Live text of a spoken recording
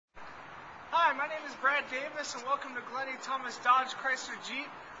my name is Brad Davis and welcome to Glennie Thomas Dodge Chrysler Jeep.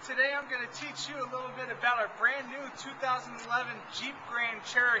 Today I'm going to teach you a little bit about our brand new 2011 Jeep Grand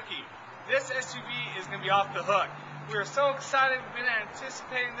Cherokee. This SUV is going to be off the hook. We are so excited. We've been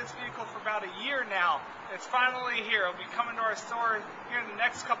anticipating this vehicle for about a year now. It's finally here. It'll be coming to our store here in the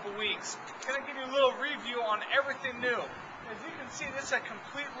next couple weeks. I'm going to give you a little review on everything new. As you can see, this is a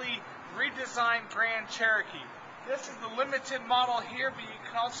completely redesigned Grand Cherokee. This is the limited model here, but you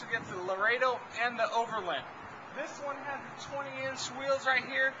can also get the Laredo and the Overland. This one has the 20-inch wheels right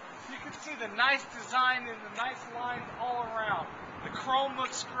here. You can see the nice design and the nice lines all around. The chrome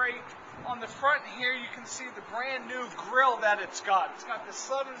looks great. On the front here, you can see the brand new grille that it's got. It's got the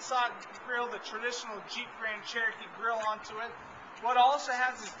Southern side grille, the traditional Jeep Grand Cherokee grille onto it. What it also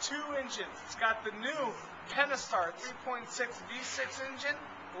has is two engines. It's got the new Pentastar 3.6 V6 engine,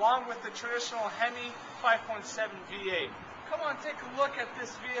 along with the traditional Hemi 5.7 V8. Come on, take a look at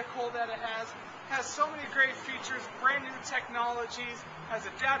this vehicle that it has. It has so many great features, brand new technologies, has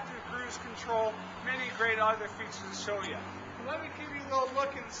adaptive cruise control, many great other features to show you. Let me give you a little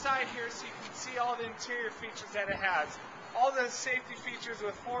look inside here so you can see all the interior features that it has. All the safety features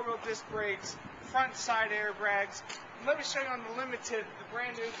with four-wheel disc brakes, front side airbags. Let me show you on the Limited the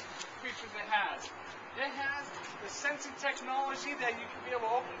brand new features it has. It has the sensing technology that you can be able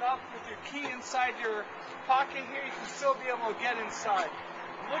to open up with your key inside your pocket here. You can still be able to get inside.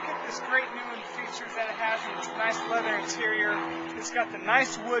 Look at this great new features that it has in this nice leather interior. It's got the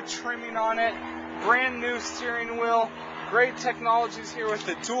nice wood trimming on it, brand new steering wheel, great technologies here with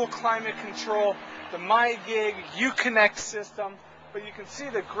the dual climate control, the MyGig Uconnect system. But you can see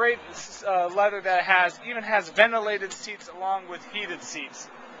the great leather that it has. It even has ventilated seats along with heated seats.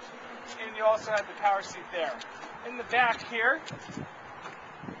 And you also have the power seat there. In the back here,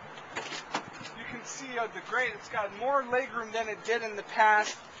 you can see it's got more legroom than it did in the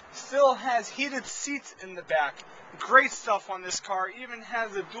past. Still has heated seats in the back. Great stuff on this car. Even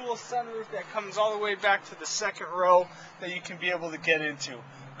has a dual sunroof that comes all the way back to the second row that you can be able to get into.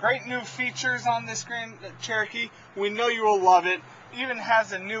 Great new features on this Grand Cherokee. We know you will love it. Even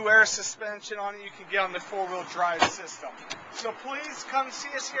has a new air suspension on it you can get on the four-wheel drive system. So please come see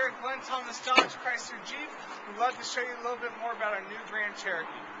us here at Glenn Thomas Dodge Chrysler Jeep. We'd love to show you a little bit more about our new Grand Cherokee.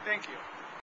 Thank you.